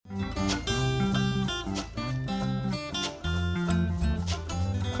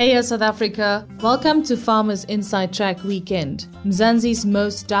Hey South Africa, welcome to Farmers Inside Track Weekend, Mzansi's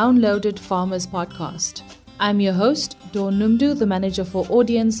most downloaded farmers podcast. I'm your host, Dawn Numdu, the manager for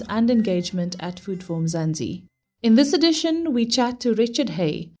audience and engagement at Food for Mzansi. In this edition, we chat to Richard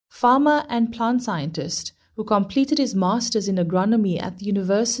Hay, farmer and plant scientist who completed his master's in agronomy at the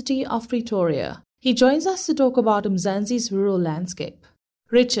University of Pretoria. He joins us to talk about Mzansi's rural landscape.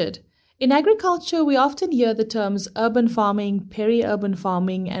 Richard, in agriculture, we often hear the terms urban farming, peri-urban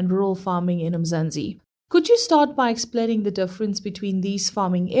farming, and rural farming in Mzansi. Could you start by explaining the difference between these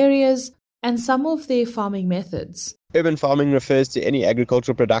farming areas and some of their farming methods? Urban farming refers to any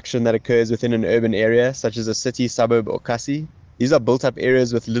agricultural production that occurs within an urban area, such as a city, suburb, or kasi. These are built-up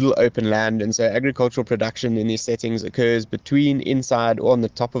areas with little open land, and so agricultural production in these settings occurs between, inside, or on the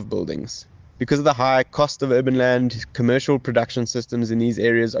top of buildings. Because of the high cost of urban land, commercial production systems in these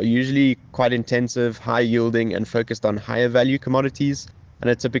areas are usually quite intensive, high-yielding, and focused on higher-value commodities.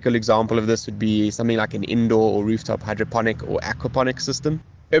 And a typical example of this would be something like an indoor or rooftop hydroponic or aquaponic system.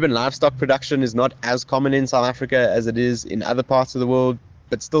 Urban livestock production is not as common in South Africa as it is in other parts of the world,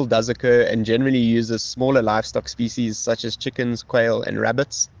 but still does occur and generally uses smaller livestock species such as chickens, quail, and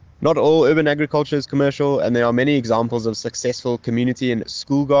rabbits. Not all urban agriculture is commercial, and there are many examples of successful community and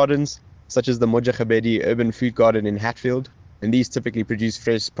school gardens, such as the Moja Khabedi Urban Food Garden in Hatfield, and these typically produce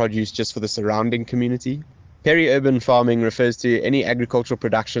fresh produce just for the surrounding community. Peri-urban farming refers to any agricultural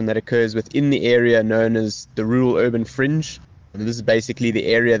production that occurs within the area known as the rural-urban fringe, and this is basically the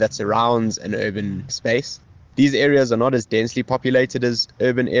area that surrounds an urban space. These areas are not as densely populated as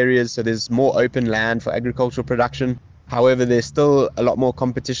urban areas, so there's more open land for agricultural production. However, there's still a lot more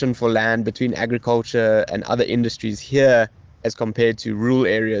competition for land between agriculture and other industries here as compared to rural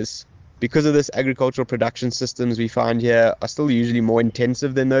areas. Because of this, agricultural production systems we find here are still usually more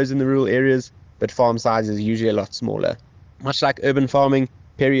intensive than those in the rural areas, but farm size is usually a lot smaller. Much like urban farming,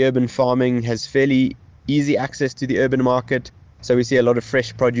 peri-urban farming has fairly easy access to the urban market, so we see a lot of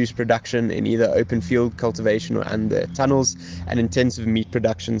fresh produce production in either open field cultivation or under tunnels, and intensive meat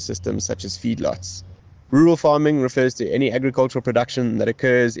production systems such as feedlots. Rural farming refers to any agricultural production that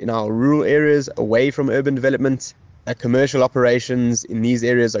occurs in our rural areas away from urban development. Commercial operations in these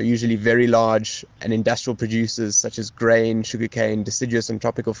areas are usually very large, and industrial producers such as grain, sugarcane, deciduous and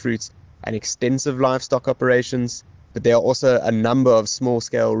tropical fruits, and extensive livestock operations. But there are also a number of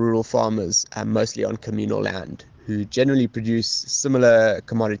small-scale rural farmers, mostly on communal land, who generally produce similar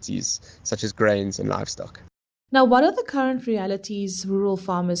commodities such as grains and livestock. Now, what are the current realities rural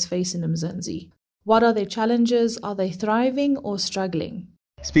farmers face in Mzansi? What are their challenges? Are they thriving or struggling?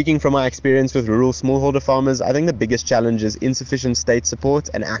 Speaking from my experience with rural smallholder farmers, I think the biggest challenge is insufficient state support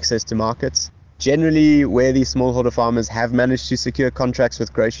and access to markets. Generally, where these smallholder farmers have managed to secure contracts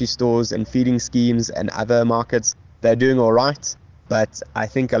with grocery stores and feeding schemes and other markets, they're doing all right, but I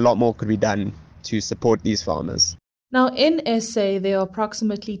think a lot more could be done to support these farmers. Now, in SA, there are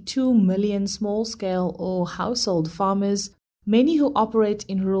approximately 2 million small-scale or household farmers, many who operate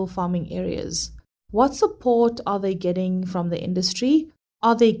in rural farming areas. What support are they getting from the industry?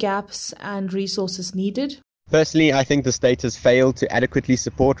 Are there gaps and resources needed? Personally, I think the state has failed to adequately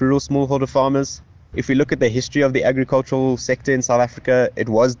support rural smallholder farmers. If we look at the history of the agricultural sector in South Africa, it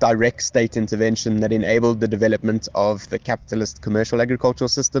was direct state intervention that enabled the development of the capitalist commercial agricultural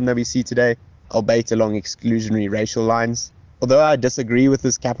system that we see today, albeit along exclusionary racial lines. Although I disagree with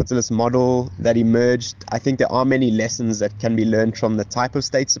this capitalist model that emerged, I think there are many lessons that can be learned from the type of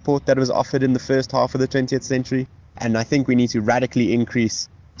state support that was offered in the first half of the 20th century. And I think we need to radically increase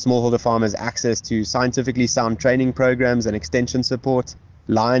smallholder farmers' access to scientifically sound training programs and extension support,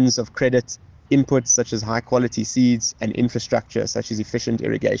 lines of credit, inputs such as high-quality seeds, and infrastructure such as efficient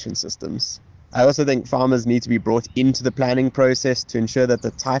irrigation systems. I also think farmers need to be brought into the planning process to ensure that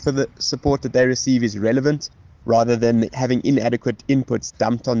the type of the support that they receive is relevant, rather than having inadequate inputs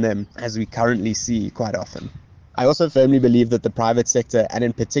dumped on them, as we currently see quite often. I also firmly believe that the private sector, and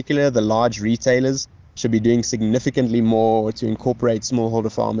in particular the large retailers, should be doing significantly more to incorporate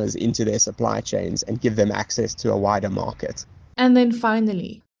smallholder farmers into their supply chains and give them access to a wider market. And then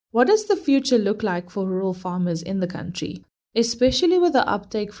finally, what does the future look like for rural farmers in the country, especially with the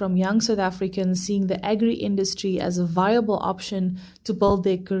uptake from young South Africans seeing the agri-industry as a viable option to build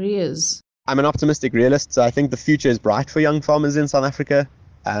their careers? I'm an optimistic realist, so I think the future is bright for young farmers in South Africa.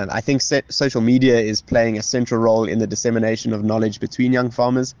 I think social media is playing a central role in the dissemination of knowledge between young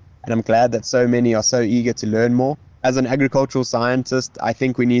farmers, and I'm glad that so many are so eager to learn more. As an agricultural scientist, I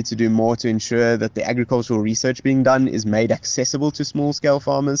think we need to do more to ensure that the agricultural research being done is made accessible to small-scale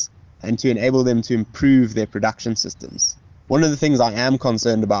farmers and to enable them to improve their production systems. One of the things I am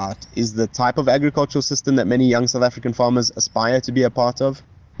concerned about is the type of agricultural system that many young South African farmers aspire to be a part of.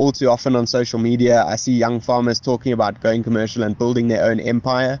 All too often on social media, I see young farmers talking about going commercial and building their own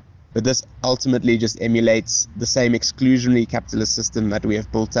empire, but this ultimately just emulates the same exclusionary capitalist system that we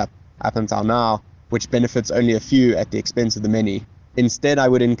have built up until now, which benefits only a few at the expense of the many. Instead, I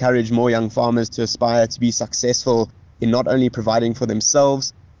would encourage more young farmers to aspire to be successful in not only providing for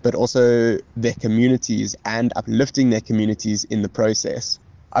themselves, but also their communities and uplifting their communities in the process.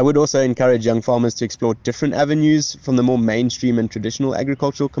 I would also encourage young farmers to explore different avenues from the more mainstream and traditional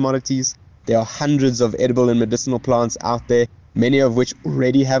agricultural commodities. There are hundreds of edible and medicinal plants out there, many of which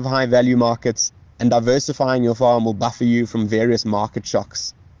already have high value markets, and diversifying your farm will buffer you from various market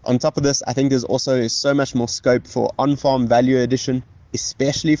shocks. On top of this, I think there's also so much more scope for on-farm value addition,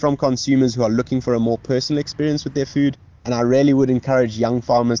 especially from consumers who are looking for a more personal experience with their food, and I really would encourage young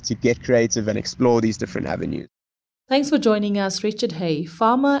farmers to get creative and explore these different avenues. Thanks for joining us, Richard Hay,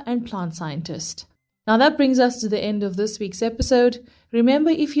 farmer and plant scientist. Now that brings us to the end of this week's episode. Remember,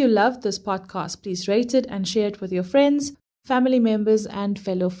 if you loved this podcast, please rate it and share it with your friends, family members, and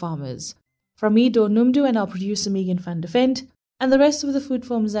fellow farmers. From me, Dawn Numdu, and our producer Megan van der Vent, and the rest of the Food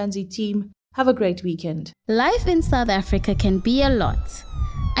for Mzansi team, have a great weekend. Life in South Africa can be a lot.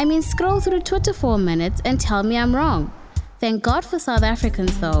 Scroll through Twitter for a minute and tell me I'm wrong. Thank God for South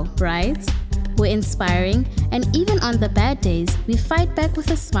Africans though, right? We're inspiring, and even on the bad days, we fight back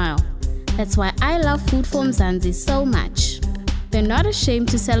with a smile. That's why I love Food for Mzansi so much. They're not ashamed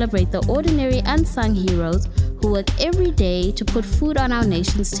to celebrate the ordinary unsung heroes who work every day to put food on our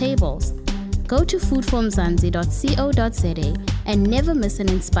nation's tables. Go to foodformzansi.co.za and never miss an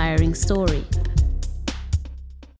inspiring story.